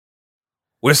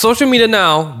With social media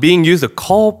now being used to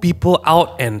call people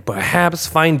out and perhaps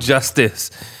find justice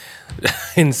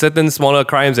in certain smaller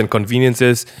crimes and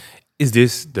conveniences, is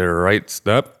this the right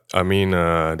step? I mean,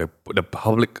 the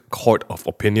public court of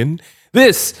opinion?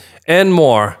 This and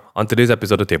more on today's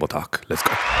episode of Table Talk. Let's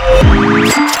go.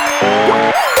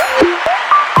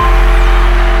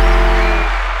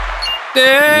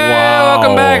 Yeah,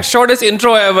 welcome back. Shortest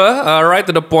intro ever. Right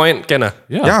to the point. Kenna.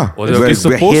 Yeah, We're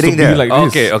supposed to be like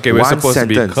this. Okay, we're One supposed to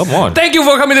sentence. be. Come on. Thank you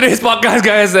for coming to this podcast,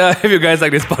 guys. If you guys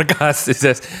like this podcast, it's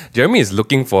just Jeremy is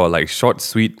looking for like short,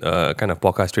 sweet kind of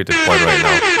podcast straight to the point right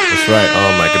now. That's right.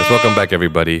 Oh my goodness. Welcome back,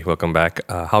 everybody. Welcome back.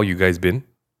 How you guys been?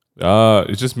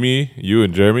 It's just me, you,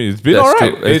 and Jeremy. It's been That's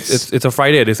alright. true. It's a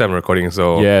Friday at this time I'm recording,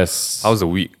 so yes. how's the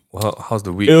week? How's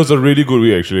the week? It was a really good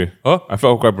week actually. Huh? I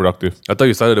felt quite productive. I thought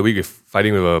you started the week with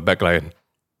fighting with a back client.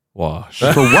 Wow.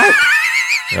 Shit. For what?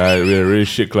 Yeah, we had a really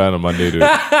shit client on Monday, dude.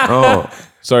 Oh,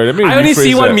 Sorry, let me I only rephrase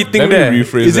see one that. meeting Let me there.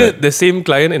 rephrase Is that. it the same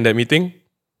client in that meeting?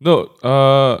 No,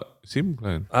 same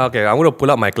client. Okay, I'm gonna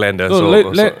pull up my calendar. No,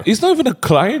 it's not even a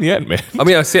client yet, man. I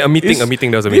mean, I say a meeting.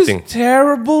 There was a meeting. This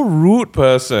terrible, rude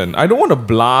person. I don't want to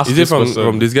blast Is it this from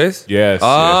person. these guys? Yes.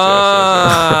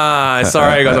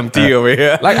 Sorry, I got some tea over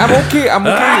here. Like I'm okay.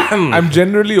 I'm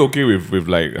generally okay with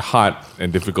like hard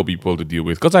and difficult people to deal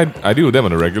with because I deal with them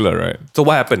on a regular, right? So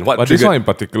what happened? What But this triggered? one in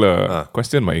particular,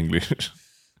 question my English,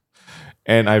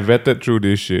 and I vetted through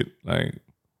this shit like.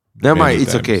 never mind. Many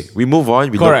It's times. okay. We move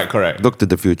on. We Correct. Look to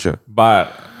the future.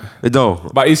 But No,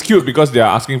 it's cute because they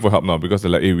are asking for help now because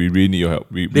they're like, hey, we really need your help.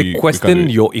 They we question can't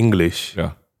do it. your English.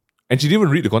 Yeah, and she didn't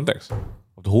even read the context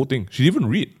of the whole thing. She didn't even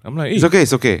read. I'm like, hey, it's okay.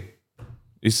 It's okay.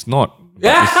 it's not.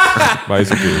 But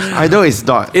it's okay. I know it's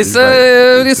not. It's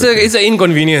fine. it's an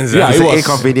inconvenience. Yeah, It's it an was.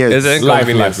 inconvenience. It's an Life.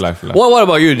 inconvenience. What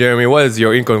about you, Jeremy? What is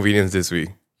your inconvenience this week?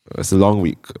 It's a long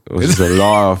week. It's a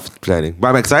lot of planning, but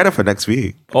I'm excited for next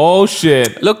week. Oh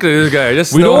shit. Look at this guy.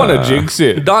 Just We don't want to jinx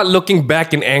it. Not looking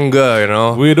back in anger, you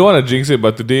know. We don't want to jinx it,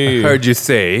 but today Heard you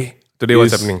say today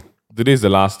what's is- happening. Today is the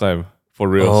last time for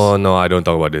real. Oh no, I don't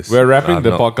talk about this. We're wrapping I'm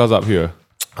the not- podcast up here.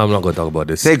 I'm not going to talk about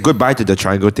this. Say goodbye to the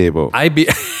triangle table.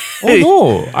 Oh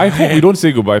no! I hope we don't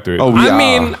say goodbye to it. Oh, we I are.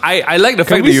 mean, I like the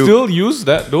can fact we that you. still use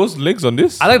those legs on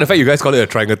this? I like the fact you guys call it a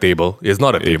triangle table. It's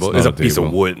not a table. not It's a a piece of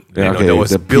table. wood. Yeah, okay, that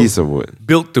it's a piece of wood.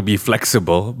 built to be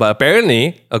flexible. But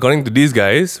apparently, according to these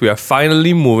guys, we are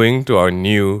finally moving to our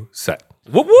new set.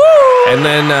 Whoop, whoop. And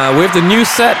then with the new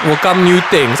set will come new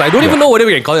things. I don't even know whether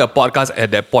we can call it a podcast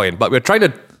at that point. But we're trying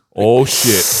to. Oh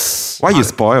shit! Why you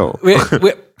spoil?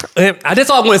 That's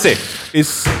all I'm going to say.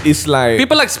 It's like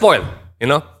People like spoil. You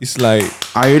know, it's like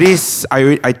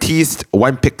I teased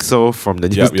one pixel from the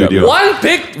new Yep, studio. one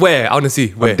pick. Where I want to see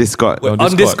where Discord. Where? On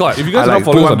On Discord. If you guys I are not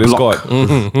like following us on put one block.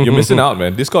 Discord, you're missing out,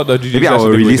 man. Discord.gg. Maybe I will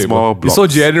release more You're blocks. so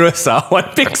generous, one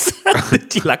pixel.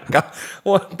 Cilaka.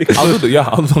 One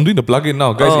pixel. I'm doing the plugin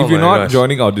now, guys. Oh if you're my not gosh.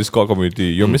 joining our Discord community,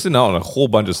 you're missing out on a whole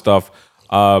bunch of stuff.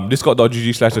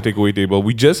 Discord.gg/the takeaway table.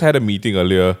 We just had a meeting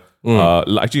earlier.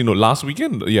 Actually, no, last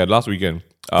weekend. Yeah, last weekend.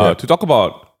 To talk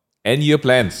about end year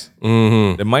plans.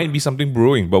 There might be something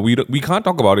brewing, but we can't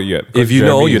talk about it yet. If you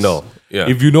know, Jeremy you is- know. Yeah.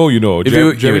 If you know, you know. If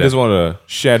you- Jeremy you- doesn't want to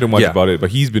share too much Yeah. about it, but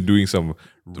he's been doing some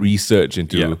research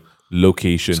into Yeah.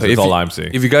 locations. So That's all you- I'm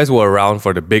saying. If you guys were around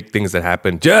for the big things that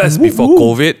happened just before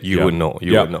COVID, you would know.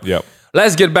 You would know. Yep.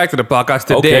 Let's get back to the podcast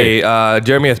today.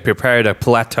 Jeremy has prepared a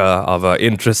platter of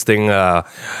interesting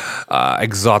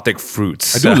exotic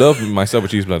fruits. I do love myself a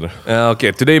cheese blender.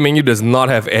 Okay, today menu does not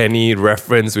have any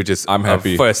reference, which is I'm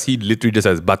happy. First, he literally just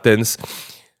has buttons.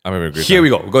 I'm having a great Here time. we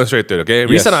go. We're going straight to it, okay?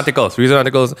 Recent Yes.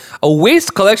 articles. A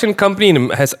waste collection company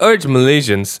has urged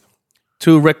Malaysians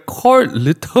to record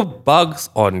little bugs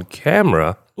on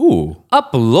camera, Ooh.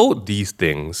 upload these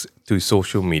things to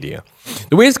social media.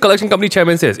 The waste collection company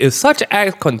chairman says, if such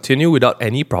acts continue without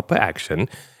any proper action,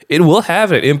 it will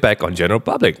have an impact on general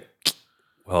public.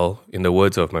 Well, in the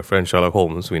words of my friend Sherlock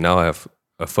Holmes, we now have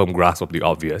a firm grasp of the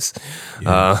obvious.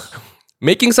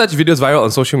 Making such videos viral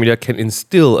on social media can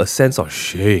instill a sense of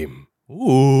shame.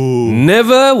 Ooh.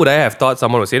 Never would I have thought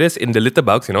someone would say this in the litter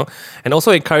bugs, and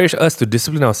also encourage us to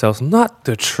discipline ourselves not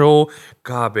to throw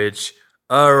garbage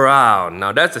around.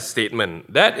 Now, that's a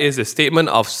statement. That is a statement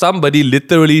of somebody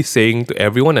literally saying to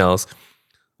everyone else,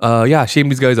 shame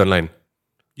these guys online.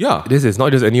 Yeah. This is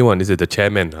not just anyone. This is the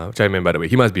chairman. Chairman, by the way.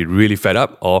 He must be really fed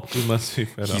up, or He must be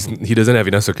fed up. he doesn't have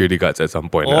enough security guards at some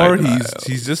point. Or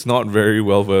he's just not very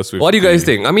well versed with. What do you guys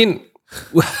think? I mean,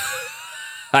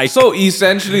 So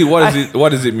essentially, what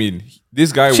does it mean?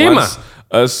 This guy Shame wants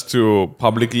us to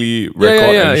publicly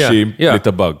record and shame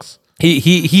litter bugs.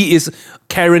 he is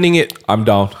Karening it. I'm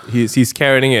down. He's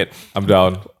Karening it. I'm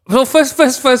down. So first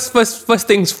things first. First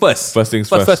things first. First things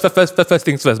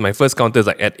first. My first counter is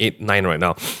like at 8, 9 right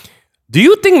now. Do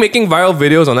you think making viral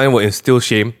videos online will instill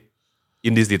shame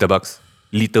in these litterbugs?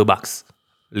 Litterbugs.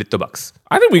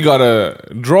 I think we gotta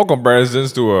draw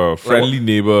comparisons to a friendly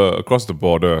neighbor across the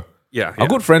border. Yeah. Our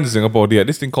good friends in Singapore, they had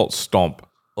this thing called Stomp.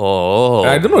 Oh. And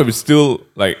I don't know if it's still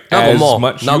like Now got as more.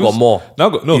 much Now use. got more. Now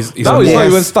got no. It's Now it's not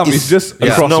yes, even Stomp. It's just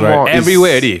it's across, no right? more.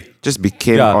 Everywhere already. Just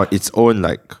became Yeah. on its own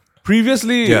like.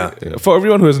 Previously, Yeah. for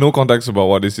everyone who has no context about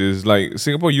what this is, like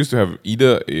Singapore used to have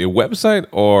either a website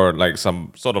or like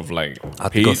some sort of like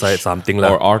Article page site, something lah.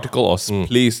 or article or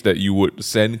place that you would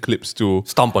send clips to.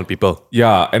 Stomp on people.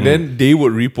 Yeah, and then they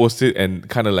would repost it and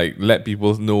kind of like let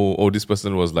people know, oh, this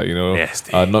person was like,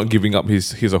 Nasty. not giving up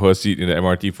his or her seat in the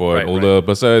MRT for Right, an older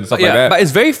person, stuff like that. But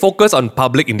it's very focused on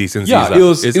public indecencies. Yeah, lah.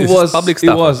 it was public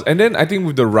stuff. It was, and then I think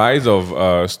with the rise of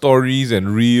stories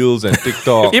and reels and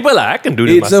TikTok, People like, I can do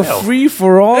this it's myself. a free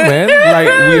for all, man.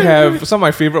 Like we have some of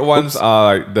my favorite ones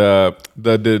are like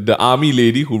the army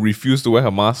lady who refused to wear her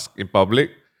mask in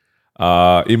public.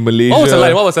 In Malaysia, What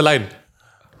was the line?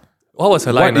 What was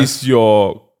her line? What is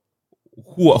your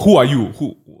who are you?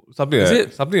 Who something like that.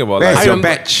 it? Something about Where's like, your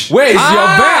badge? where is your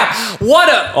badge? What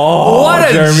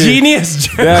a Jeremy. genius.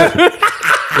 That-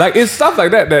 like it's stuff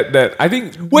like that I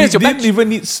think Where's we your didn't badge? even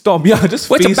need Stomp. Yeah, just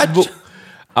Where's your Facebook. badge?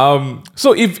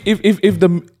 So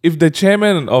if the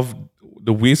chairman of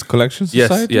the Waste Collection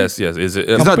Society, Yes. Is it?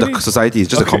 It's not company? the society. It's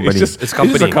just a company. It's It's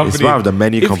company. a company. It's one of the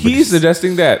many if companies. he's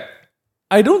suggesting that,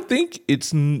 I don't think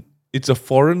it's a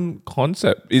foreign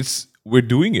concept. We're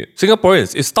doing it.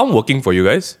 Singaporeans, is Stomp working for you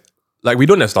guys? Like we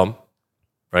don't have Stomp,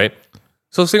 right?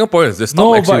 So Singaporeans, the Stomp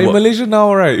No, but actually in work. Malaysia now,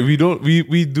 right?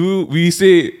 We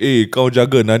say, kau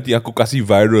jaga nanti aku kasih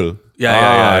viral.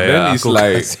 Yeah. Then it's Aku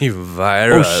like, kasi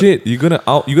viral. oh shit, you're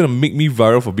gonna make me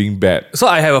viral for being bad. So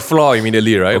I have a flaw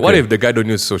immediately, right? What Okay. if the guy don't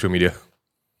use social media?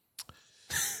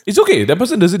 It's okay. That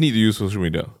person doesn't need to use social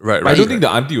media. Right, I right. don't think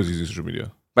the auntie was using social media.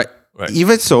 But Right.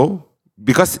 even so,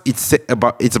 because it's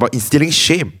about instilling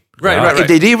shame. Right. If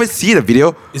they didn't even see the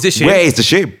video, Is it shame? where is the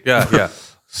shame? Yeah.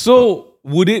 So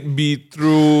would it be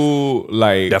through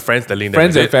like Their friends telling them.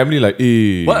 friends is and it? family like,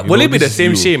 hey, What, you will know, it be the this is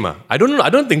same you. shame? I don't know. I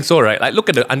don't think so, right? Like, look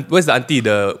at where's the auntie?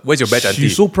 Where's your badge, auntie?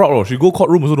 She's so proud. She go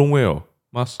courtroom also don't wear.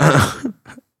 Mask.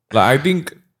 Like I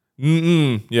think,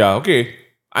 yeah, okay.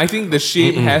 I think the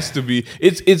shame has to be.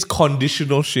 It's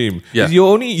conditional shame. Yeah. You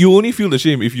only feel the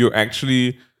shame if you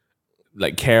actually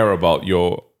like care about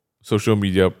your social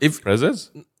media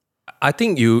presence. I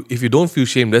think if you don't feel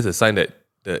shame, that's a sign that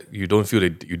you don't feel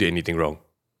that you did anything wrong,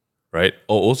 right?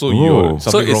 Or also Oh. you're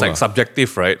So something it's wrong. like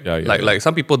subjective, right? Yeah, Like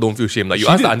some people don't feel shame. Like you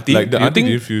She ask the did- auntie, like the do you auntie think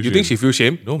didn't feel you think she shame. feels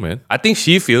shame? No, man. I think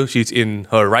she feels she's in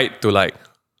her right to like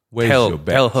Where's tell your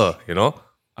badge? tell her, you know.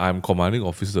 I'm commanding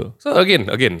officer. So again,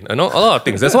 you know, a lot of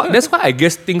things. That's why I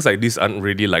guess things like this aren't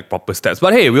really like proper steps.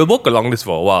 But hey, we'll walk along this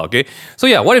for a while, okay? So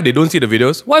yeah, what if they don't see the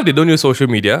videos? What if they don't use social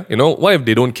media? You know, what if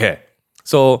they don't care?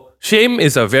 So shame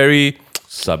is a very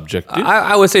Subjective.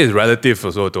 I would say it's relative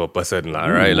also to a person, lah,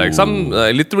 right? Like some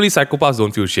literally psychopaths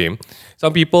don't feel shame.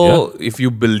 Some people, if you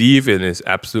believe in his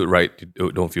absolute right,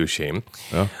 you don't feel shame.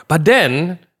 Yeah. But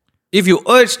then, if you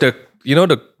urge the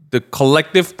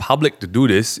collective public to do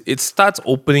this, it starts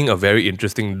opening a very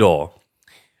interesting door.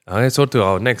 So to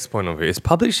our next point of it, is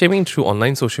public shaming through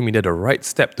online social media the right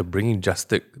step to bringing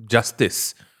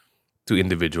justice to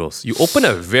individuals? You open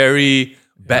a very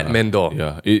Batman door.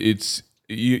 Yeah, it's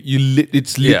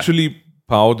literally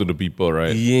power to the people,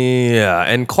 right? Yeah,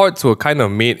 and courts were kind of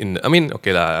made in.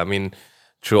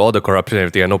 Through all the corruption and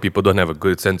everything, I know people don't have a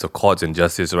good sense of courts and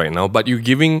justice right now. But you're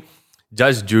giving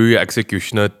judge, jury,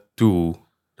 executioner to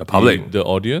the public. The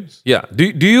audience. Yeah.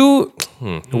 Do you?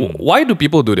 Why do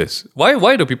people do this?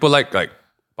 Why do people like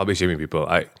public shaming people?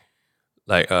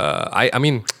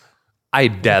 I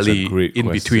dally great in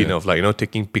question. between of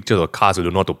taking pictures of cars who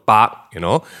don't know how to park,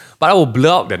 But I will blur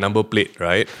out their number plate,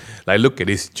 right? Like, look at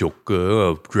this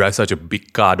joker, drive such a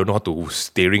big car, don't know how to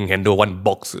steering handle one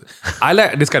box. I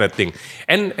like this kind of thing.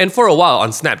 And for a while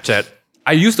on Snapchat,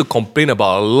 I used to complain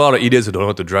about a lot of idiots who don't know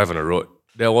how to drive on the road.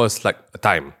 There was a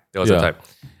time.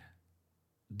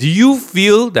 Do you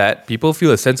feel that people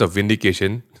feel a sense of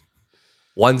vindication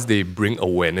once they bring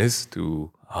awareness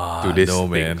to this? No,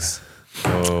 man.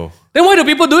 No. Then why do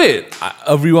people do it?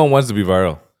 Everyone wants to be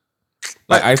viral.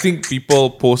 Like, I think people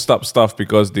post up stuff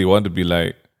because they want to be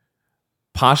like,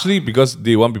 partially because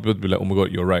they want people to be like, oh my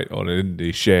God, you're right. Or then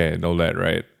they share and all that,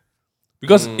 right?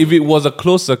 Because if it was a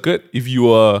closed circuit, if you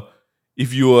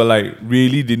were like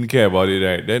really didn't care about it,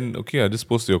 right? Then okay, I'll just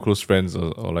post to your close friends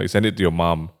or like send it to your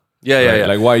mom. Yeah.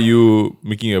 Like, why are you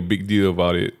making a big deal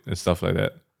about it and stuff like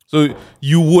that? So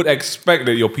you would expect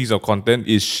that your piece of content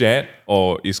is shared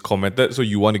or is commented, so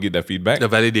you want to get that feedback. The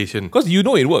validation. Because you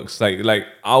know it works. Like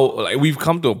we've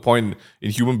come to a point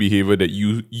in human behavior that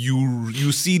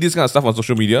you see this kind of stuff on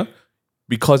social media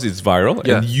because it's viral,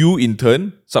 and you in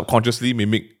turn subconsciously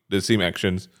mimic the same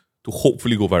actions to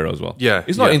hopefully go viral as well. Yeah,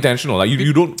 it's not intentional. Like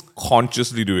you don't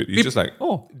consciously do it. It's just like,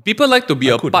 oh, people like to be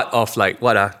a part of like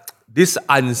this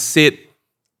unsaid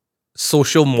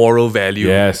social moral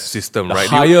value system, right?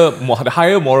 The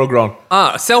higher moral ground.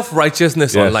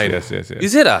 Self-righteousness online. Yes.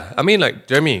 Is it? I mean, like,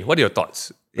 Jeremy, what are your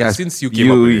thoughts? Yeah, Since you came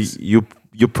up with this.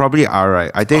 You probably are right.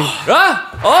 I think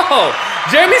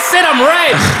Jeremy said I'm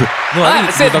right. I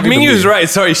said Mingyu's right.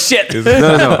 Sorry, shit.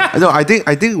 no. I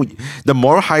think the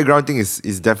moral high ground thing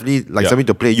is definitely like something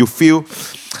to play. You feel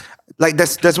like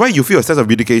that's why you feel a sense of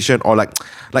vindication or like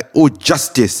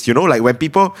justice. You know, like when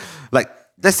people like,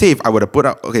 let's say if I were to put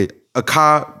out a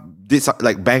car did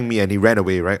like bang me and he ran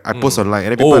away, right? I post online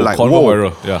and then people are like, whoa,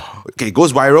 viral. Yeah. Okay, it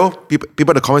goes viral. People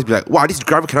in the comments be like, wow, this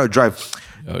driver cannot drive.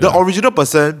 The original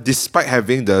person, despite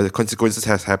having the consequences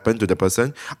has happened to the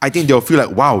person, I think they'll feel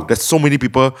like, wow, there's so many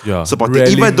people supporting,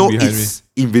 even though it's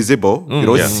invisible, you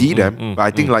don't see them. But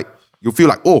I think like you feel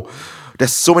like, oh,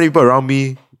 there's so many people around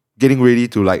me getting ready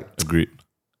to like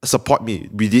support me.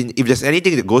 If there's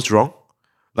anything that goes wrong,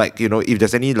 like, you know, if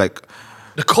there's any like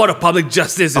the court of public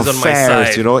justice is on my affairs,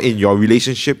 side. you know, in your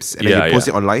relationships, and then you post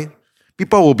it online,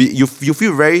 people will be you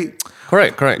feel very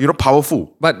correct. You know,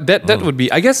 powerful. But that would be,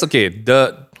 I guess, okay.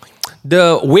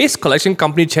 The waste collection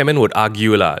company chairman would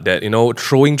argue that, you know,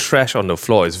 throwing trash on the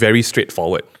floor is very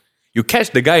straightforward. You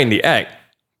catch the guy in the act,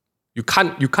 you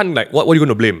can't like, what are you going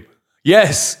to blame?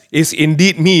 Yes, it's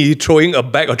indeed me throwing a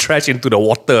bag of trash into the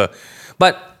water.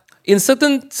 But in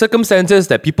certain circumstances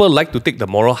that people like to take the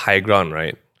moral high ground,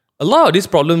 right? A lot of these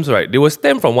problems, right, they will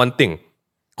stem from one thing: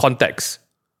 context.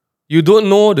 You don't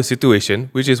know the situation,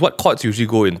 which is what courts usually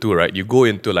go into, right? You go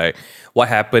into like what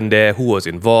happened there, who was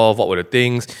involved, what were the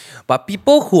things. But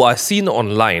people who are seen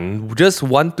online just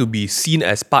want to be seen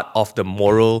as part of the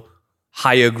moral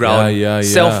higher ground,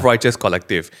 self-righteous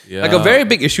collective. Yeah. Like a very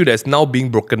big issue that's now being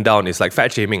broken down is like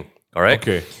fat shaming. All right.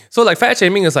 Okay. So like fat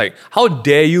shaming is like, how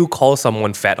dare you call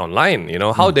someone fat online? You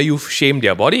know, how dare you shame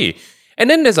their body? And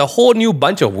then there's a whole new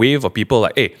bunch of wave of people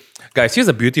like, hey, guys, here's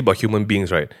the beauty about human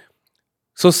beings, right?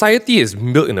 Society is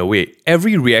built in a way.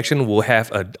 Every reaction will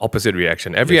have an opposite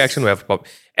reaction. Every action will have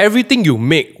everything you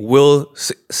make will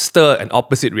stir an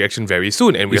opposite reaction very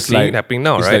soon, and we're seeing it happening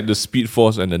now, it's right? It's like the speed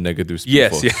force and the negative speed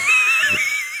force. Yes.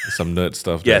 Some nerd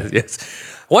stuff. Yes.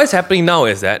 What's happening now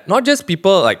is that not just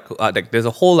people like there's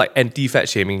a whole like anti-fat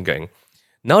shaming gang.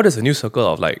 Now there's a new circle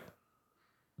of like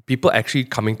people actually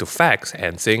coming to facts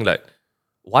and saying like,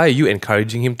 why are you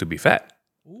encouraging him to be fat?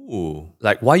 Ooh.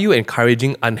 Like, why are you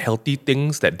encouraging unhealthy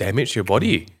things that damage your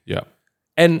body? Yeah.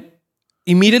 And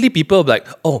immediately people are like,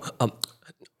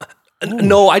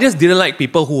 no, I just didn't like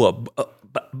people who were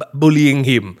bullying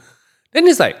him. Then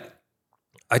it's like,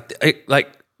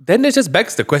 then it just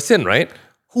begs the question, right?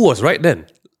 Who was right then?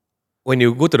 When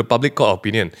you go to the public court of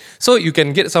opinion. So you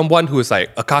can get someone who is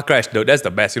like, a car crash, that's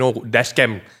the best, you know, dash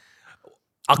cam,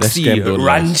 Oxy,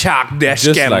 Ranchak,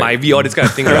 Dashcam, like, IV, all this kind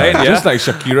of thing, right? Yeah? Just like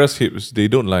Shakira's hips, they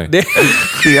don't lie. The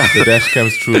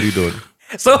dashcams truly don't.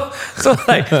 So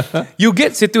like, you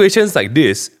get situations like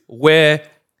this where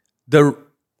the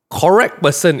correct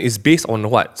person is based on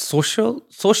what? Social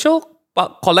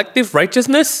collective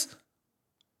righteousness?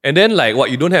 And then like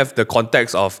what? You don't have the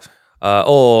context of,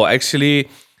 actually,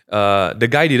 the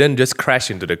guy didn't just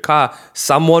crash into the car.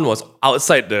 Someone was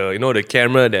outside the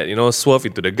camera that swerved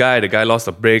into the guy. The guy lost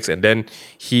the brakes and then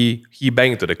he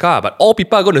banged into the car. But all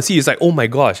people are going to see is like, oh my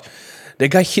gosh, the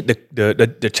guy hit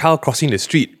the child crossing the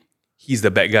street. He's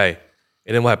the bad guy.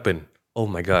 And then what happened? Oh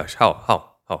my gosh, how?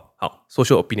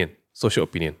 Social opinion.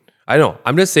 I don't know.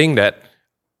 I'm just saying that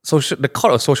the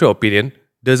court of social opinion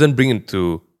doesn't bring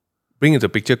into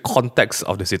picture context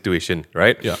of the situation,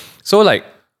 right? Yeah. So like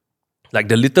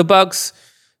the litterbugs,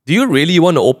 do you really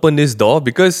want to open this door?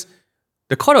 Because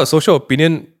the court of social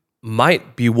opinion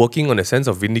might be working on a sense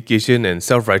of vindication and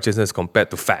self-righteousness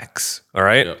compared to facts. All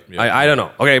right? Yeah. I don't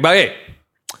know. Okay, but hey,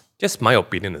 just my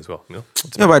opinion as well.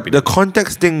 But the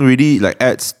context thing really like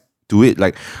adds to it.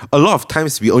 Like a lot of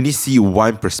times we only see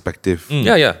one perspective.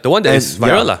 Yeah. The one that is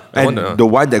viral. The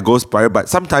one that goes viral. But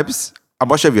sometimes, I'm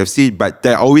not sure if you have seen, but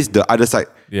there's always the other side.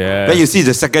 Yeah. Then you see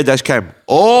the second dash cam.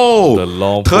 Oh, the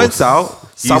long turns post.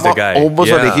 out someone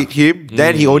almost want to hit him.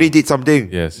 Then he only did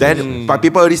something. Yes. But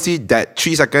people only see that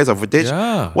 3 seconds of footage.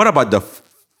 Yeah. What about the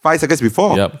 5 seconds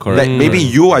before? Yep, correct. Like maybe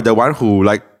you are the one who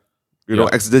like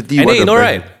accidentally. And then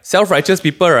right, self-righteous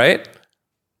people, right?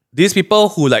 these people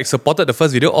who like supported the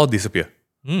first video all disappear.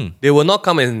 They will not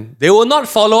come and they will not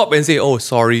follow up and say, "Oh,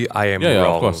 sorry, I am Yeah,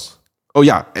 wrong." of course. Oh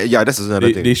yeah, that's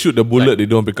another thing. They shoot the bullet, they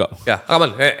don't pick up. Yeah, come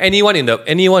on.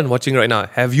 Anyone watching right now,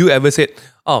 have you ever said,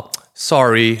 "Oh,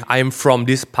 sorry, I am from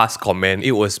this past comment.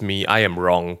 It was me. I am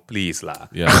wrong. Please lah."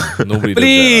 Yeah, nobody does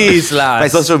Please lah.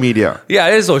 Like social media. Yeah,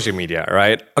 it is social media,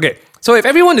 right? Okay, so if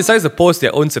everyone decides to post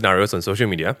their own scenarios on social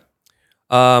media,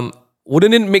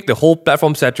 wouldn't it make the whole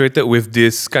platform saturated with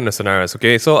this kind of scenarios?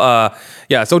 Okay, so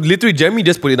so literally Jeremy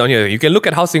just put it down here. You can look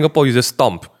at how Singapore uses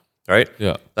Stomp, right?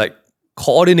 Yeah. Like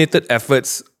coordinated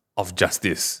efforts of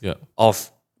justice, Yeah. of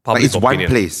Like public it's opinion. one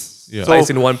place. Yeah. So Like it's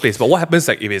in one place. But what happens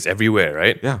like if it's everywhere,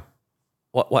 right? yeah.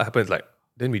 What happens like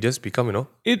then we just become,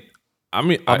 It. I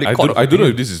mean, Public I court don't, of I don't know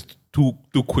opinion. if this is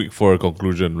too quick for a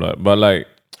conclusion, right? But like,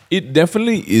 it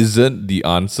definitely isn't the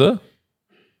answer.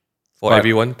 for But-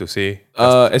 everyone to say.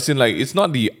 As in, like, it's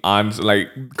not the answer. Like,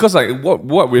 because like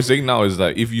what we're saying now is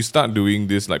like, if you start doing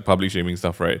this like public shaming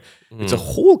stuff, right? It's a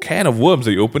whole can of worms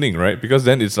that you're opening, right? Because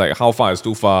then it's like, how far is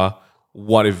too far?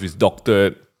 What if it's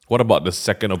doctored? What about the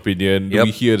second opinion? Do Yep.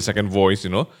 we hear the second voice?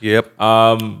 Yep.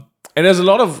 And there's a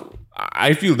lot of,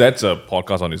 I feel that's a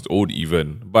podcast on its own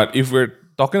even. But if we're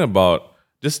talking about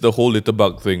just the whole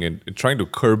litterbug thing and trying to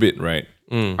curb it, right?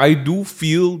 I do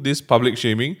feel this public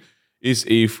shaming is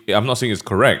I'm not saying it's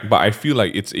correct, but I feel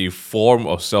like it's a form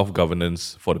of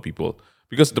self-governance for the people.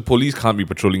 Because the police can't be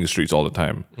patrolling the streets all the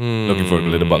time looking for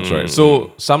litterbugs, right?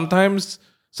 So sometimes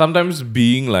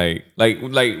being like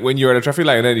when you're at a traffic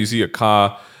light and then you see a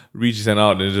car reaches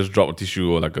out and just drop a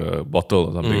tissue or like a bottle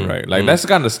or something, right? Like that's the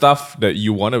kind of stuff that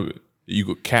you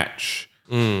could catch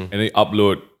and then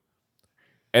upload.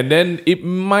 And then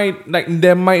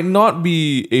there might not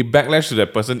be a backlash to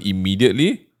that person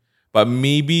immediately, but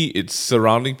maybe it's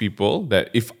surrounding people that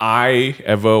if I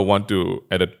ever want to,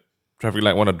 at a traffic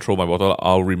light, want to throw my bottle,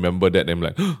 I'll remember that and I'm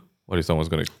like, what if someone's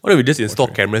going to... What if we just install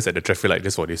cameras at the traffic light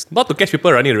just for this? Not to catch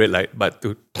people running a red light, but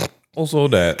to... Also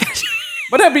that.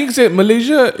 But that being said,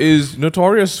 Malaysia is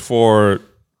notorious for...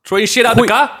 Throwing shit out the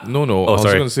car? No. Oh, I was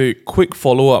sorry. going to say quick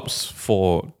follow-ups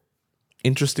for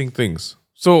interesting things.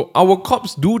 So our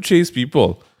cops do chase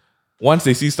people once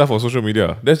they see stuff on social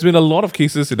media. There's been a lot of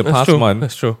cases in the past true. month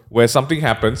That's true. where something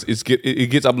happens, it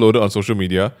gets uploaded on social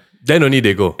media, Then only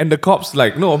they go. and the cops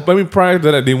like, no, I mean prior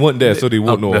to that they weren't there, so they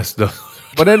won't know. That's the...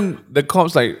 But then the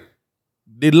cops like,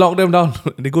 they lock them down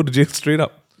and they go to jail straight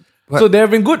up. So there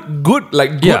have been good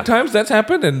Yeah. times that's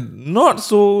happened and not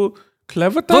so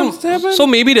clever times that happen. So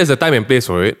maybe there's a time and place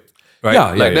for it, right?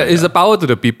 Yeah, like that is the power to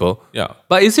the people. Yeah.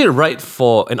 But is it right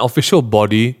for an official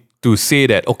body to say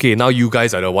that, okay, now you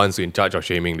guys are the ones in charge of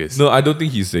shaming this? No, I don't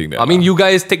think he's saying that. I mean, you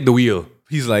guys take the wheel.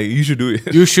 he's like, you should do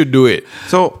it. You should do it.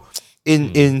 So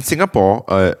in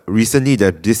Singapore, recently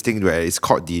there's this thing where it's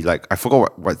called I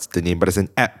forgot what's the name, but it's an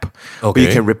app where you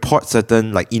Okay. can report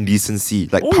certain like indecency,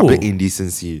 like Oh. public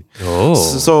indecency. Oh.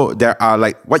 So there are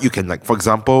like what you can like, for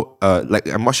example, like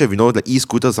I'm not sure if you know the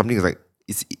e-scooter or something is like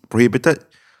it's prohibited.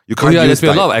 You can't Yeah, use there's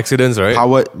been a lot like of accidents, right?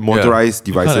 powered motorized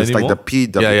devices like anymore?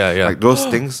 Yeah. like those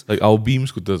things. Like our beam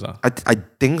scooters are. I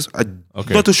think so.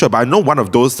 Okay. Not too sure, but I know one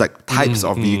of those like types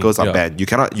of vehicles are yeah. banned. You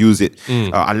cannot use it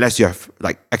unless you have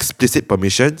like explicit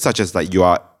permission, such as like you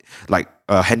are like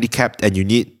handicapped and you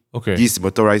need Okay. these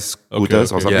motorized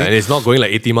scooters or okay. something. Yeah, and it's not going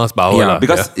like 80 miles per hour. Yeah, lah.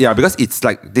 because it's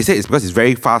like they say it's because it's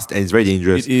very fast and it's very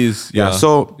dangerous. It is, yeah.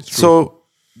 So It's true.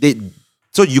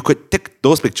 so you could take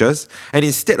those pictures and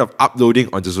instead of uploading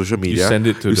onto social media, send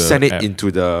it to you the send it app. into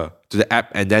the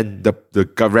app, and then the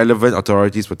relevant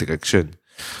authorities will take action.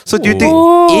 So do you think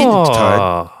in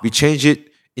turn we change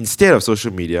it instead of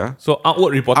social media? So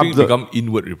outward reporting Upload. become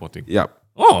inward reporting. Yeah.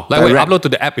 Oh, Like when you Direct. upload to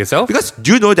the app itself? Because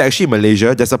do you know that actually in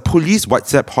Malaysia there's a police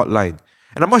WhatsApp hotline,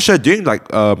 and I'm not sure during like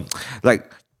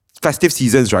festive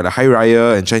seasons, right, like Hari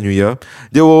Raya and Chinese New Year,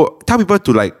 they will tell people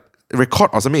to like record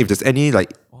or something if there's any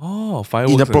like fireworks. and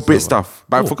inappropriate stuff.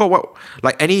 But I forgot what,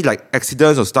 like any like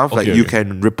accidents or stuff, like Okay, you okay.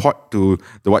 can report to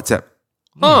the WhatsApp.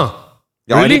 Huh.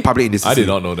 Yeah, or any Really? public indecency. I did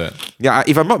not know that. Yeah,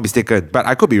 if I'm not mistaken, but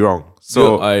I could be wrong.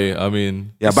 So So, I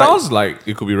mean, Yeah, it but- sounds like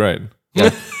it could be right.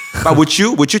 but would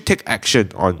you take action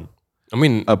on I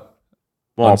mean, a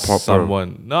more On proper?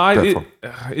 someone. No, platform.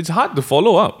 it's hard to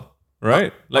follow up,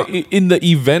 right? Like in the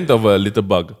event of a little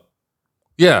bug,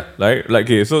 yeah. like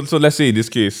okay. So let's say in this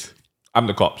case, I'm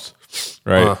the cops,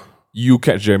 right? You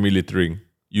catch Jeremy littering.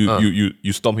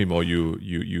 You stomp him or you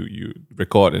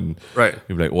record and Right.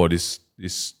 you're like, oh, this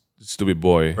stupid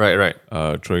boy, Right.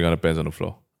 throwing underpants on the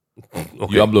floor.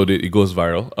 Okay. You upload it, it goes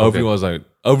viral. Everyone's like,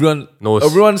 everyone Knows.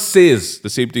 Everyone says the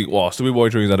same thing. Wow, stupid boy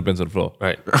throwing his underpants on the floor.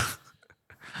 Right.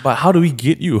 But how do we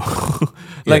get you?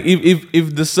 Like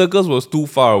if the circles was too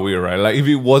far away, right? Like if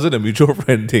it wasn't a mutual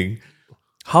friend thing,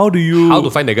 how How to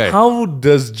find the guy? How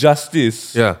does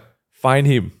justice find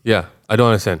him? Yeah, I don't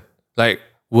understand. Like,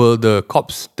 will the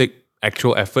cops take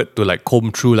actual effort to like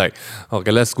comb through like,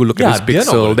 okay, let's go look at Yeah, they're his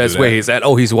not gonna pixel. do That's where that. he's at.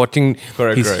 Oh, he's watching.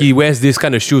 Correct. He wears this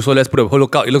kind of shoe, so let's put a whole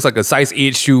lookout. It looks like a size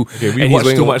 8 shoe. Okay, we and he's watched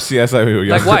going too much CSI when we were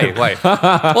young. Like,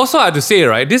 why? Also, I have to say,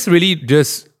 right, this really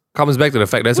just comes back to the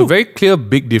fact there's a very clear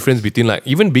big difference between like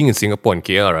even being in Singapore and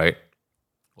KL, right?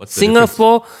 What's the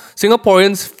difference?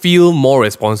 Singaporeans feel more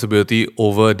responsibility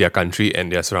over their country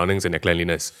and their surroundings and their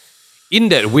cleanliness. In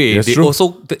that way, That's they true.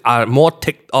 also are more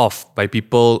ticked off by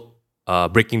people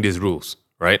breaking these rules,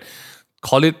 right?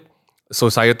 Call it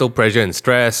societal pressure and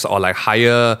stress or like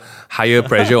higher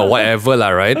pressure or whatever, lah,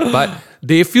 right? But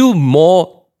they feel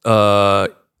more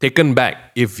taken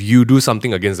back if you do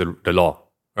something against the law,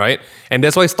 right? And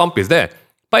that's why Stomp is there.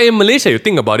 But in Malaysia, you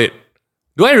think about it,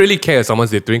 do I really care if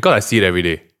someone's littering? Because I see it every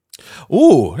day.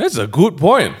 Ooh, that's a good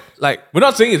point. Like, We're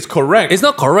not saying it's correct. it's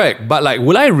not correct, but like,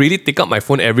 will I really take up my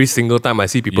phone every single time I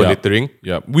see people littering?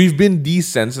 Yeah, we've been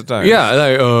desensitized. Yeah,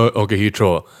 like, okay, he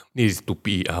throw. He's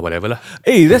stupid, whatever lah.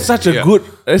 Hey, that's such a good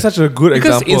Because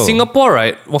example. in Singapore,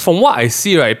 right, well, from what I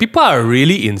see, right, people are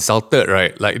really insulted,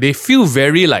 right? Like, they feel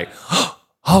very like,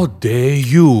 how dare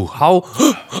you? How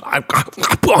I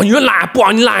put on your line, I put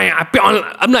on your line, I put on.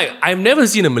 I'm like, I've never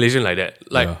seen a Malaysian like that.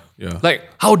 Like, Yeah. like,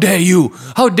 how dare you?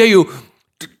 How dare you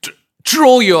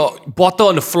throw your bottle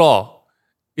on the floor?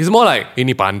 It's more like,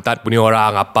 ini pantat punya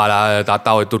orang, apalah, tak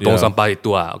tahu itu tong Yeah. sampah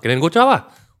itu ah. Okay, then go jawab lah.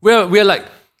 We're like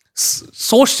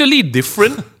socially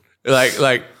different,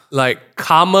 like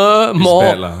calmer, It's more.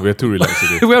 bad lah. We're too relaxed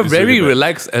today. We're It's very really bad.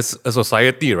 relaxed as a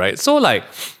society, right? So like,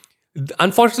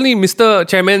 unfortunately, Mr.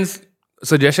 Chairman's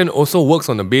suggestion also works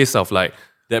on the base of like,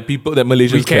 That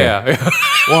Malaysians we care.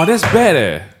 Wow, that's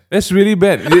bad That's really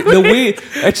bad. The way,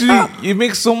 actually, it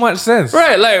makes so much sense.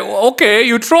 Right, like, okay,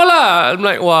 you troll lah. I'm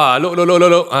like, wow, look.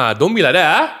 Don't be like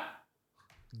that,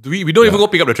 We don't even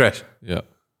go pick up the trash. Yeah.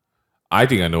 I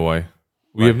think I know why.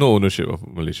 We have no ownership of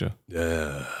Malaysia.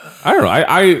 Yeah. I don't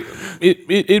know.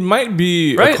 It might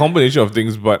be a Right. combination of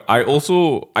things, but I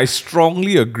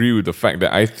strongly agree with the fact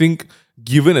that I think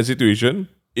given a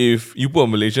situation, if you put a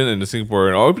Malaysian and a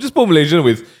Singaporean, or just put a Malaysian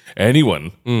with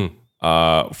anyone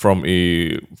from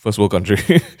a first world country,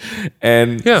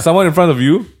 and Yeah. someone in front of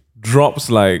you drops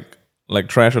like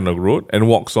trash on the road and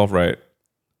walks off, right?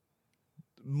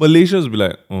 Malaysians will be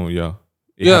like, oh yeah,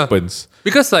 it Yeah. happens.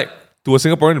 Because like, To a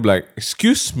Singaporean, they'll be like,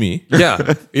 excuse me, yeah.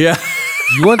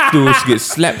 you want to get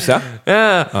slapped, huh?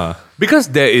 Yeah. Because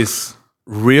there is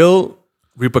real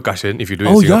repercussion if you do it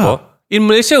in Oh, yeah. Singapore. In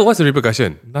Malaysia, what's the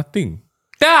repercussion? Nothing.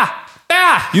 Yeah.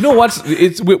 You know what's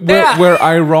we're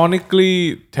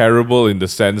ironically terrible in the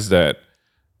sense that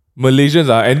Malaysians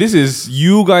are, and this is,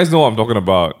 you guys know what I'm talking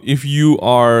about. If you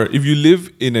live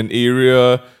in an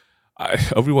area,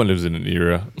 everyone lives in an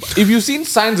area. If you've seen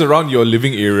signs around your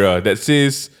living area that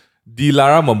says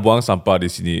dilarang membuang sampah di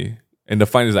sini, and the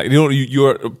fine is like,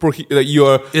 you're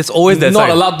It's always that not sign.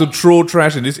 allowed to throw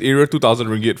trash in this area, 2,000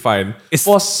 ringgit fine. It's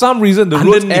For some reason, the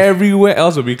roads underneath. everywhere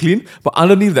else will be clean, but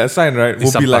underneath that sign, right, will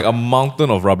be sampah. like a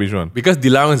mountain of rubbish one. Because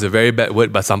dilarang is a very bad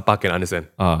word, but sampah can understand.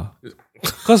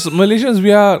 Because Malaysians,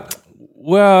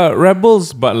 we're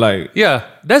rebels, but like, Yeah,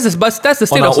 that's the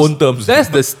state On of our own terms. That's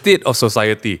the state of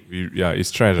society.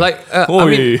 it's trash. Like,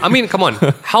 Oi. I mean, come on.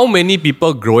 How many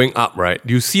people growing up, right?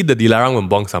 You see the dilarang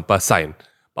membuang sampah sign,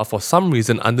 but for some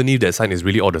reason, underneath that sign is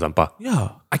really all the sampah. yeah.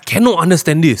 I cannot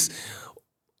understand this.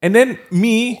 And then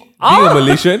me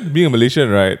being a Malaysian,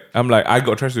 right? I'm like, I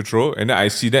got trash to throw, and then I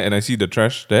see that, and I see the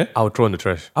trash there. I'll throw in the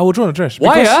trash. I will throw in the trash.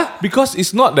 Why, Because, ah? because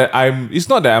it's not that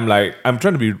I'm like, I'm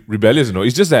trying to be rebellious,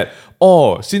 It's just that,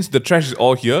 since the trash is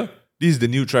all here, this is the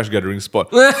new trash gathering spot.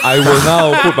 I will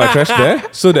now put my trash there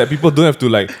so that people don't have to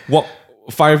like walk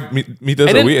 5 meters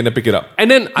And then- away and then pick it up. And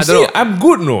then, I You don't see, know. I'm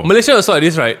good, no? Malaysia also like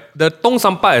this, right? The tong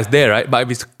sampah is there, right? But if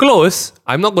it's closed,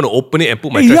 I'm not going to open it and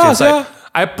put my trash Yeah, inside. sia.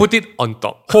 I put it on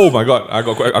top. Oh my god, I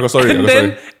got sorry. And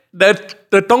then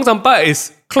the tong sampah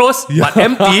is closed but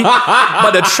empty,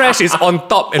 but the trash is on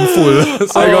top and full.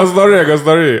 So, I got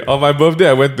story. On my birthday,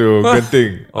 I went to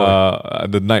Genting.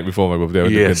 The night before my birthday, I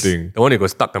went yes, to Genting. the one that got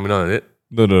stuck coming out, is it?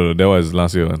 No, that was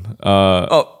last year one.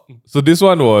 Oh, So this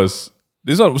one.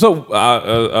 So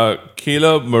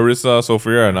Kayla, Marissa,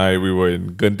 Sophia, and I, we were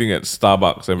in Genting at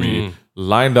Starbucks, and we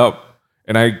lined up.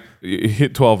 And I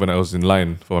hit 12 and I was in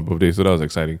line for my birthday, so that was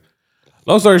exciting.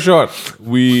 Long story short,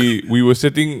 we were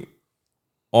sitting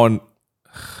on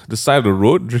the side of the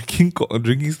road drinking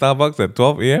Starbucks at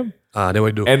 12 a.m. Then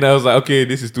what do you do? And I was like, okay,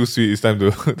 this is too sweet. It's time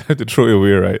to time to throw it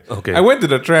away, right? Okay. I went to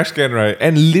the trash can, right?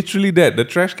 And literally the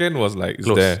trash can was like, it's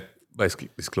Close. there. But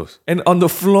it's close. And on the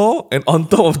floor and on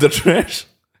top of the trash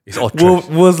It's all trash.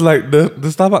 was like the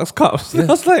Starbucks cups. I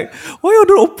was like, why you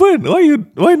don't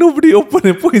open? Why nobody open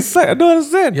and put inside? I don't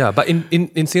understand. Yeah, but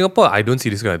in Singapore, I don't see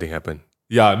this kind of thing happen.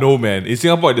 Yeah, no man. In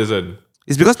Singapore it doesn't.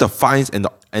 It's because the fines and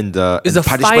the It's the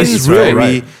punishment fines, is right?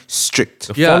 very strict.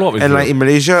 The Yeah. follow-up is And real. like in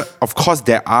Malaysia, of course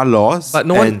there are laws. But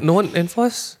no one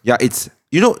enforce. Yeah, it's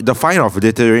the fine of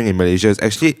littering in Malaysia is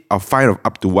actually a fine of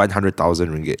up to 100,000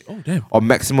 ringgit. Oh, damn. Or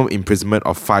maximum imprisonment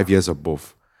of 5 years or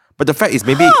both. But the fact is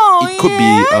maybe it could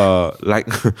be like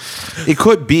it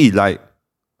could be like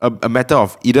a matter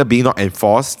of either being not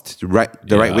enforced the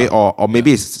right way or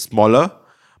maybe it's smaller.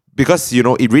 Because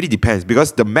it really depends.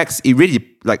 Because the max, it really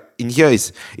like in here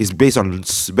is based on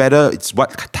whether it's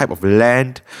what type of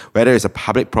land, whether it's a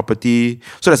public property.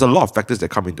 So there's a lot of factors that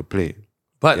come into play.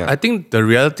 But I think the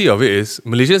reality of it is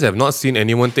Malaysians have not seen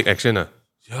anyone take action.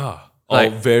 Yeah.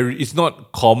 Like- It's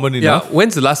not common Yeah. enough.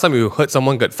 When's the last time you heard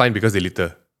someone get fined because they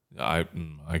litter? I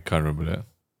can't remember that.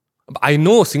 But I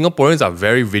know Singaporeans are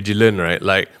very vigilant, right?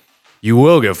 Like you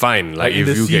will get fined. Like In if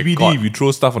the you get CBD, caught. we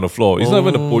throw stuff on the floor. It's not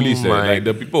even the police. my- Like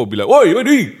the people will be like, "What are you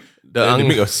doing?" Then they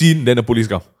make a scene. Then the police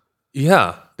come.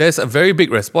 Yeah, there's a very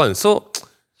big response. So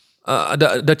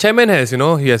the chairman has,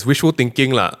 he has wishful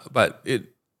thinking lah. But it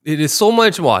is so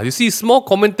much more. You see, small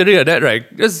commentary like that, right?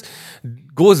 Just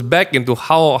goes back into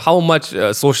how much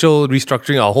social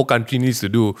restructuring our whole country needs to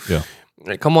do. Yeah.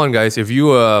 Like, come on, guys. If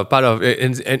you are part of it,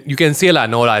 and you can say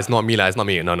no, it's not me, it's not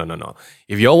me. No.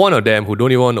 If you're one of them who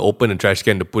don't even want to open a trash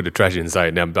can to put the trash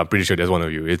inside, then I'm pretty sure that's one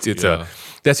of you.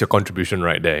 That's your contribution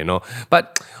right there,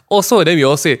 But also, then we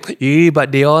all say,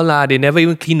 but they never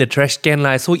even clean the trash can,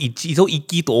 It's so itchy, so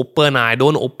icky to open, I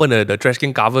don't open the trash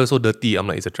can cover, so dirty. I'm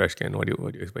like, it's a trash can. What are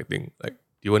you expecting? Like,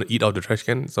 do you want to eat out the trash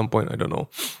can at some point? I don't know.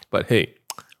 But hey.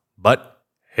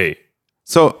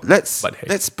 So let's But hey.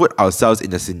 let's put ourselves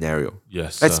in a scenario.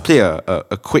 Yes. Let's play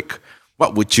a quick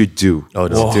what would you do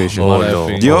situation. Oh,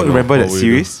 no. Do you all remember that What would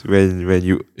you series when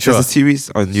you Sure. there's a series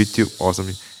on YouTube or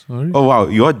something? Sorry? Oh wow,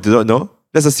 you all do not know?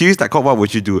 There's a series called What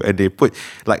Would You Do? And they put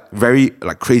like very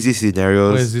crazy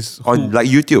scenarios Where is this? on Who? like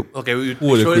YouTube. Okay, we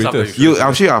Who are the show us after. creators?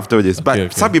 I'll show you after this. But Okay,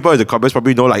 okay. some people in the comments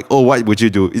probably know like, oh, what would you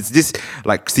do? It's this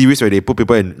like series where they put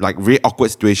people in like very awkward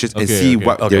situations and Okay, see okay.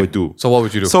 what they would do. So what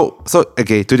would you do? So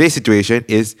okay, today's situation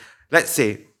is, let's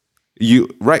say you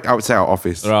right outside our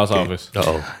office. Around our okay, office.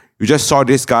 Uh-oh. You just saw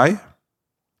this guy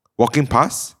walking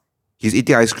past. He's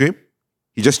eating ice cream.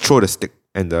 He just threw the stick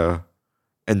and the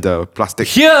plastic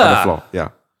Here! on the floor. Yeah.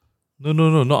 No,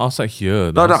 not outside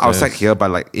here. Not downstairs. outside here,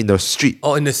 but like in the street.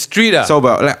 Oh, in the street, So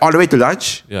but like all the way to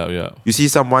lunch, Yeah. you see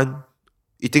someone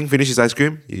finish his ice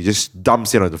cream, he just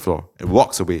dumps it on the floor and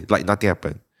walks away like nothing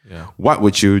happened. Yeah. What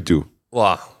would you do?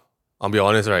 Wow. I'll be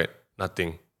honest, right?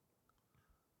 Nothing.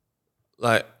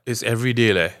 Like, it's every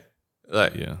day,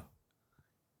 Like, Yeah.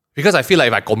 because I feel like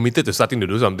if I committed to starting to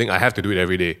do something, I have to do it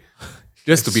every day.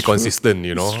 Just to be consistent,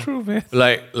 It's true, man.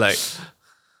 Like,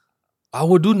 I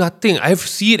will do nothing. I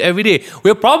see it every day.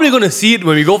 We're probably going to see it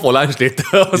when we go for lunch later.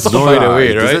 Also, No by the lah,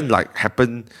 way, it right? doesn't like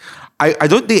happen. I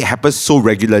don't think it happens so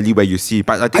regularly where you see,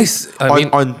 but I think I mean-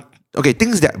 on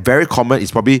things that are very common is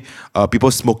probably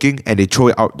people smoking and they throw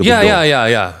it out the window.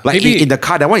 Yeah. Like maybe in the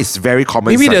car, that one is very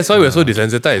common. maybe sight. that's why we're so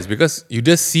desensitized, because you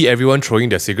just see everyone throwing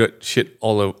their cigarette shit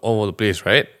all over the place,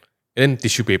 right? And then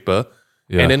tissue paper.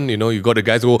 Yeah. And then, you got the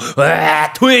guys who go,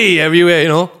 tui everywhere,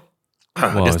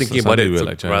 Wow, Just thinking about it, suddenly we're it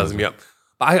like China riles me up.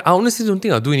 But I honestly don't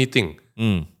think I'll do anything.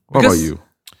 What about because- you?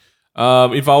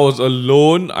 If I was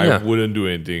alone, I Yeah. wouldn't do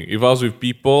anything. If I was with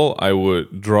people, I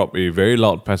would drop a very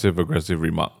loud passive-aggressive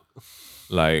remark.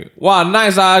 Like, wow,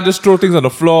 nice, just throw things on the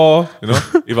floor.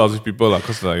 If I was with people,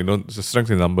 because it's a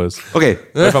strength in numbers. Okay,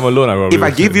 But if I'm alone, I probably if I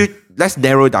won't give say you, let's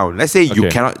narrow down. Let's say you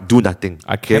Okay. cannot do nothing.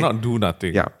 I okay? cannot do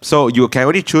nothing. Yeah. So you can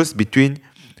only choose between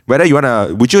whether you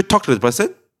would you talk to the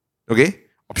person? Okay.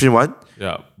 Option one,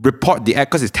 Yeah. report the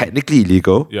act because it's technically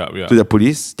illegal Yeah. to the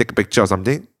police, take a picture or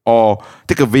something, or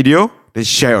take a video, then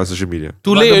share it on social media.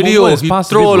 Too But late the already, moment is you past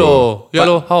throw already, bro. lo. Yeah,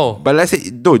 lo, how? But let's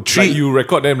say, no, Like three. you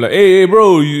record them like, hey,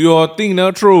 bro, your thing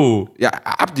now true. Yeah,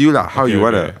 up to you lah. How Okay, you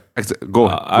want okay. to go.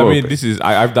 I go mean, about it. this is,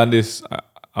 I've done this.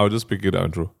 I'll just pick it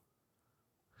out, true.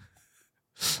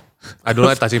 I don't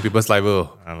like touching people's saliva.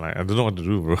 I'm like, I don't know what to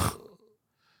do, bro.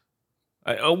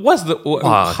 What's the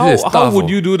Wow, how this is tough, would oh.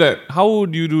 you do that? How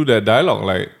would you do that dialogue?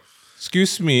 Like,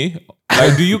 excuse me,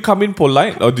 like, do you come in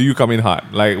polite or do you come in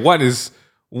hard? Like,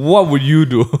 what would you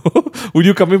do? Would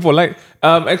you come in polite?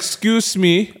 Excuse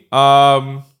me,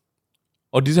 or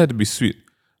this had to be sweet.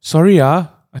 Sorry,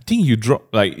 I think you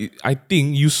dropped, I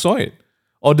think you saw it.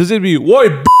 Or does it be,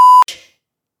 woi,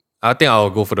 I think I'll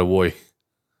go for the boy.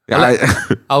 Yeah,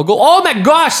 I'll go, oh my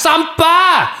gosh,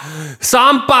 sampah!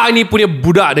 Sampah ni punya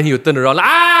budak. Then he'll turn around,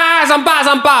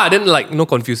 sampah. Then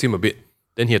confuse him a bit.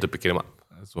 Then he had to pick him up.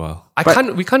 as well.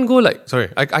 We can't go like,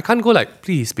 I can't go like,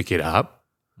 please pick it up.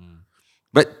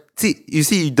 But you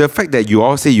see, the fact that you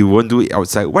all say you won't do it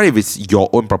outside, what if it's your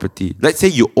own property? Let's say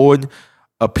you own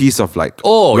a piece of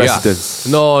residence.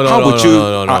 Yeah. No. How would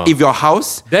you, if your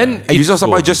house, then and you saw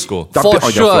somebody just dump for it on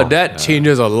your sure, floor? that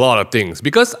changes a lot of things.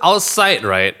 Because outside,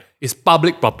 right, is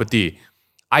public property.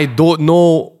 I don't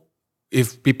know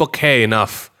if people care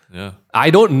enough. Yeah. I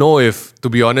don't know if, to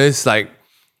be honest, like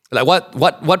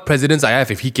what precedence I have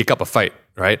if he kick up a fight,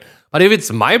 right? But if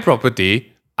it's my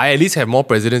property, I at least have more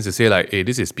precedence to say like, hey,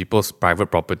 this is people's private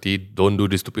property. Don't do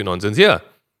this stupid nonsense here.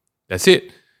 That's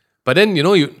it. But then,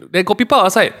 there go people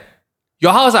outside.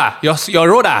 Your house, your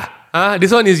road,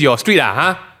 this one is your street,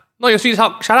 Not your street,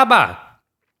 shut up,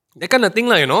 That kind of thing,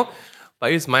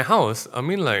 But it's my house. I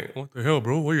mean, like, what the hell,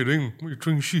 bro? What are you doing? What are you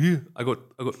throwing shit here? I got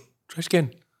trash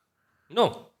can.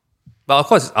 No. But of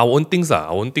course, our own things,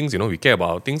 we care about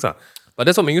our things, But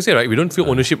that's what you say, right? We don't feel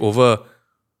ownership over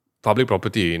public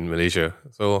property in Malaysia.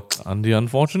 So, And the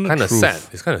unfortunate kind of truth. sad.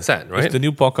 It's kind of sad, right? It's the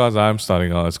new podcast I'm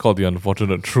starting out. It's called The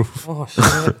Unfortunate Truth. Oh,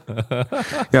 shit.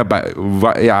 Yeah, but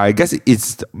I guess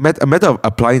it's a matter of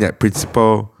applying that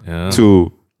principle Yeah.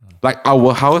 to, like,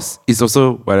 our house is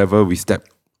also whatever we step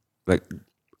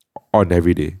on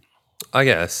every day. I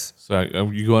guess. So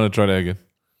you want to try that again?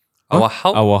 Our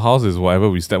house. Our house is whatever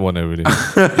we step on every day.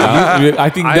 I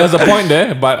think there's a point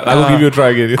there, but I will give you a try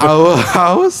again. Our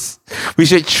house, we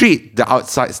should treat the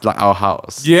outsides like our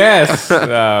house. Yes,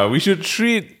 we should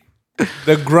treat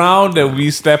the ground that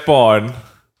we step on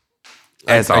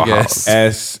As I our guess. house.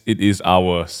 as it is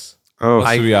ours. Oh.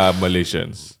 Because we are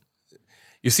Malaysians.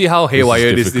 You see how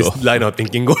haywire this difficult. line of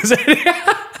thinking goes.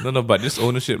 No, but just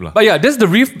ownership lah. But yeah, that's the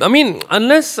I mean,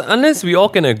 unless we all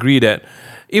can agree that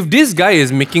if this guy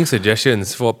is making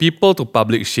suggestions for people to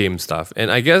public shame stuff,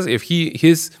 and I guess if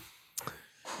he's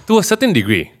to a certain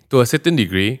degree,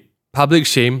 public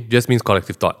shame just means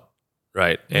collective thought,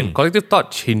 right? And collective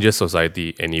thought changes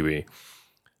society anyway.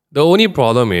 The only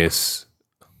problem is,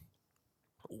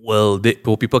 will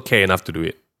people care enough to do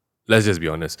it? Let's just be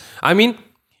honest. I mean,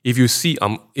 if you see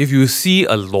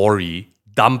a lorry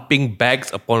dumping bags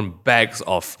upon bags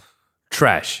of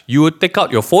trash, you would take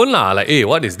out your phone lah. Like, hey,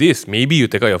 what is this? Maybe you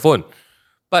take out your phone.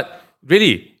 But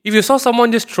really, if you saw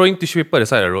someone just throwing tissue paper at the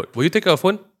side of the road, will you take out your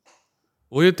phone?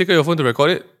 Will you take out your phone to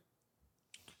record it?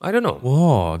 I don't know.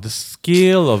 Whoa, the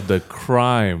scale of the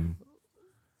crime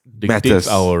dictates Matters.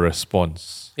 our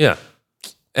response. Yeah.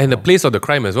 And the place of the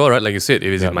crime as well, right? Like you said,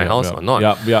 if it's in my house or not.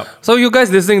 Yep. So you guys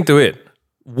listening to it,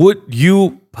 would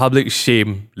you public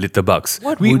shame litterbugs?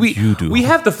 What would you do? We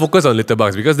have to focus on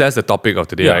litterbugs because that's the topic of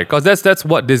today, Yeah. right? Because that's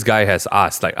what this guy has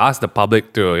asked. Like, ask the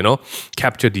public to,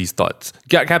 capture these thoughts,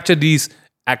 capture these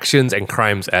actions and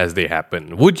crimes as they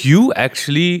happen. Would you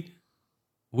actually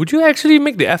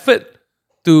make the effort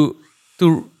to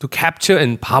capture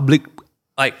and public,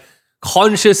 like,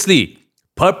 consciously,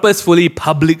 purposefully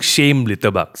public shame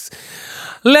litterbugs?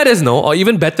 Let us know, or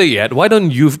even better yet, why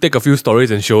don't you take a few stories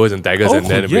and show us and tag us, and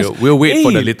then we'll wait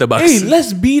for the litterbugs. Hey,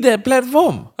 let's be that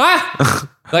platform.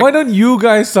 Like, Why don't you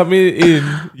guys submit in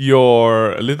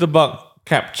your litterbug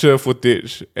capture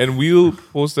footage and we'll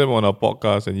post them on our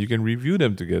podcast and you can review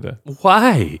them together?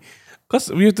 why? Because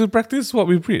we have to practice what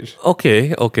we preach.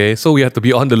 Okay. So we have to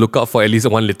be on the lookout for at least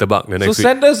one litterbug the So next week.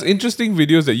 send us interesting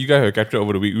videos that you guys have captured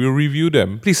over the week. We'll review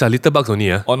them Please, litterbugs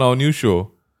only. on our new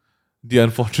show, The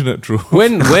Unfortunate Truth.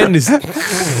 When is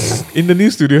In the new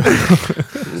studio.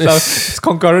 So it's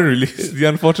concurrent release. The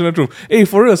Unfortunate Truth. Hey,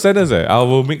 for real, send us. I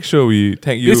will make sure we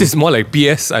tag you. this is more like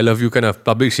PS I love you, kind of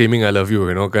public shaming I love you,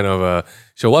 kind of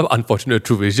show. What unfortunate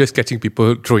truth is just catching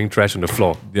people throwing trash on the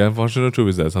floor. The Unfortunate Truth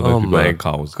is that sometimes Oh people my are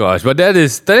cows. gosh! But that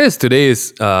is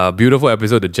today's beautiful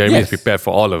episode that Jeremy has Yes. prepared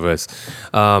for all of us.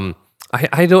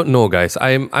 I don't know, guys.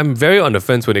 I'm very on the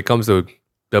fence when it comes to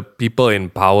the people in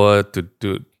power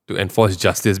to enforce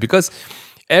justice, because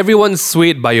everyone's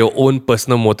swayed by your own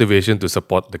personal motivation to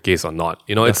support the case or not.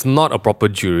 It's not a proper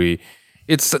jury.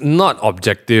 It's not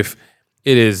objective.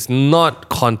 It is not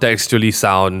contextually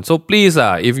sound. So please,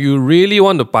 if you really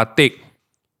want to partake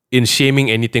in shaming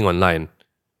anything online,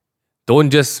 don't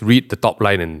just read the top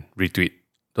line and retweet.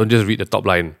 Don't just read the top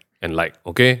line and like,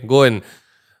 okay? Go and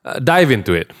dive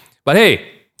into it. But hey,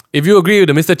 if you agree with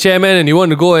the Mr. Chairman and you want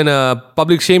to go and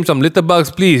public shame some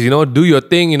litterbugs, please, do your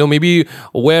thing. Maybe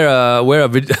wear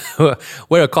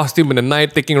a costume in the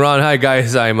night, taking around. Hi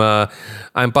guys,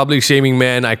 I'm public shaming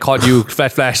man. I caught you,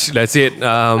 flat flash. That's it.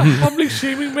 Public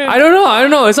shaming man. I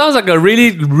don't know. It sounds like a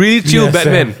really, really chill BSM.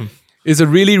 Batman. It's a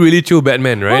really, really chill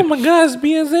Batman, right? Oh my God, it's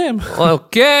BSM.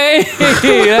 Okay,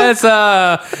 that's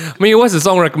what's the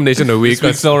song recommendation of the week? This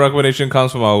week's song recommendation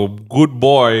comes from our good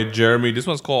boy Jeremy. This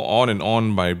one's called "On and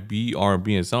On" by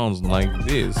BRB. It sounds like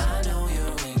this.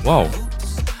 Wow.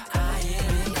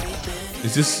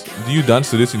 Do you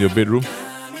dance to this in your bedroom?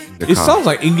 It sounds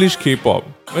like English K-pop.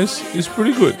 It's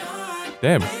pretty good.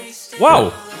 Damn.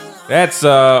 Wow. That's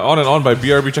On and On by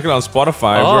BRB. Check it out on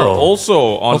Spotify. Oh. We're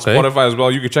also on Okay. Spotify as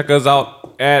well. You can check us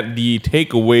out at the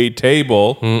Takeaway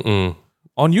Table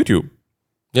on YouTube.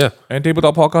 Yeah. And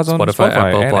Tabletop Podcast on Spotify,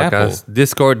 Apple and Podcasts,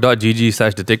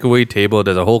 Discord.gg/the takeaway table.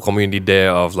 There's a whole community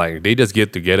there of they just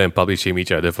get together and public shame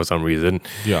each other for some reason.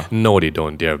 Yeah. No, they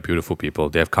don't. They're beautiful people.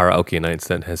 They have karaoke nights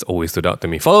that has always stood out to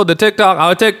me. Follow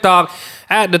our TikTok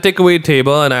at the takeaway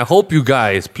table, and I hope you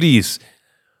guys, please,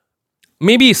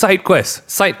 maybe side quest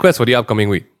for the upcoming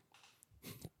week.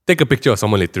 Take a picture of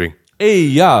someone littering. Hey,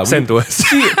 yeah. Send to us.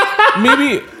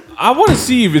 Maybe I want to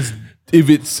see if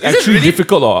it's actually really-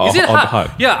 difficult or Is it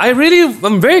hard. Yeah,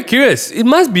 I'm very curious. It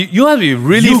must be. You have to be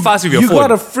really fast with your phone. You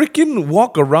gotta freaking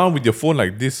walk around with your phone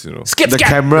like this, skip. The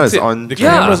camera's That's it. on. The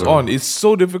Yeah. camera's on. It's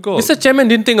so difficult. Mr. Chairman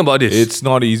didn't think about this. It's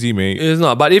not easy, mate. It's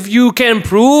not. But if you can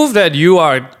prove that you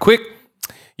are quick,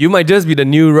 you might just be the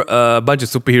new bunch of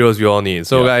superheroes we all need.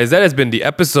 So, guys, that has been the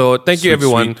episode. Thank you,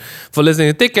 everyone, for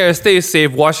listening. Take care, stay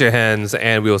safe, wash your hands,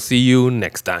 and we'll see you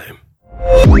next time.